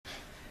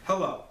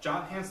Hello,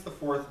 John Hans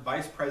IV,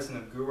 Vice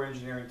President of Guru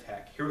Engineering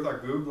Tech, here with our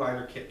Guru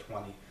Glider Kit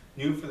 20,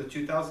 new for the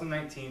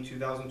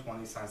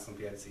 2019-2020 Science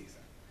Olympiad season.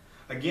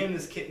 Again,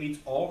 this kit meets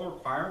all the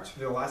requirements for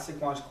the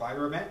Elastic Launch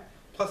Glider event,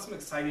 plus some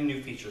exciting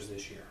new features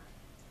this year.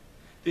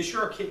 This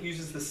year our kit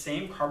uses the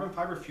same carbon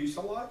fiber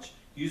fuselage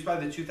used by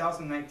the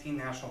 2019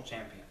 national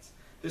champions.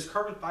 This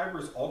carbon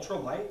fiber is ultra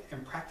light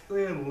and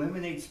practically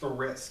eliminates the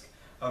risk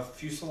of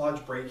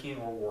fuselage breaking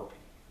or warping.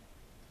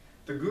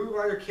 The Guru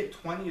Glider Kit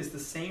 20 is the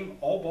same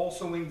all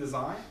balsa wing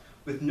design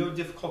with no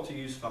difficult to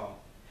use foam.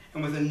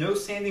 And with a no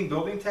sanding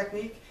building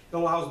technique, it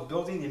allows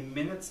building in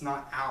minutes,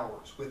 not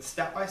hours, with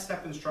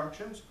step-by-step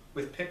instructions,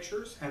 with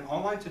pictures and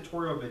online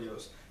tutorial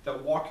videos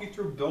that walk you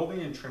through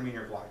building and trimming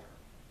your glider.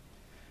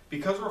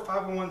 Because we're a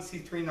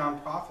 501c3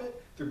 nonprofit,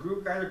 the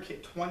Guru Glider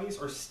Kit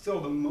 20s are still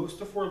the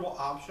most affordable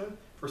option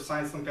for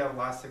Science Olympiad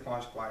Elastic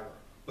Launch Glider,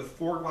 with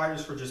 4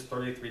 gliders for just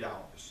 $33.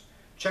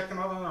 Check them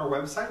out on our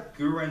website,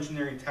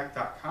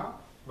 guruengineeringtech.com,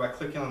 by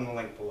clicking on the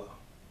link below.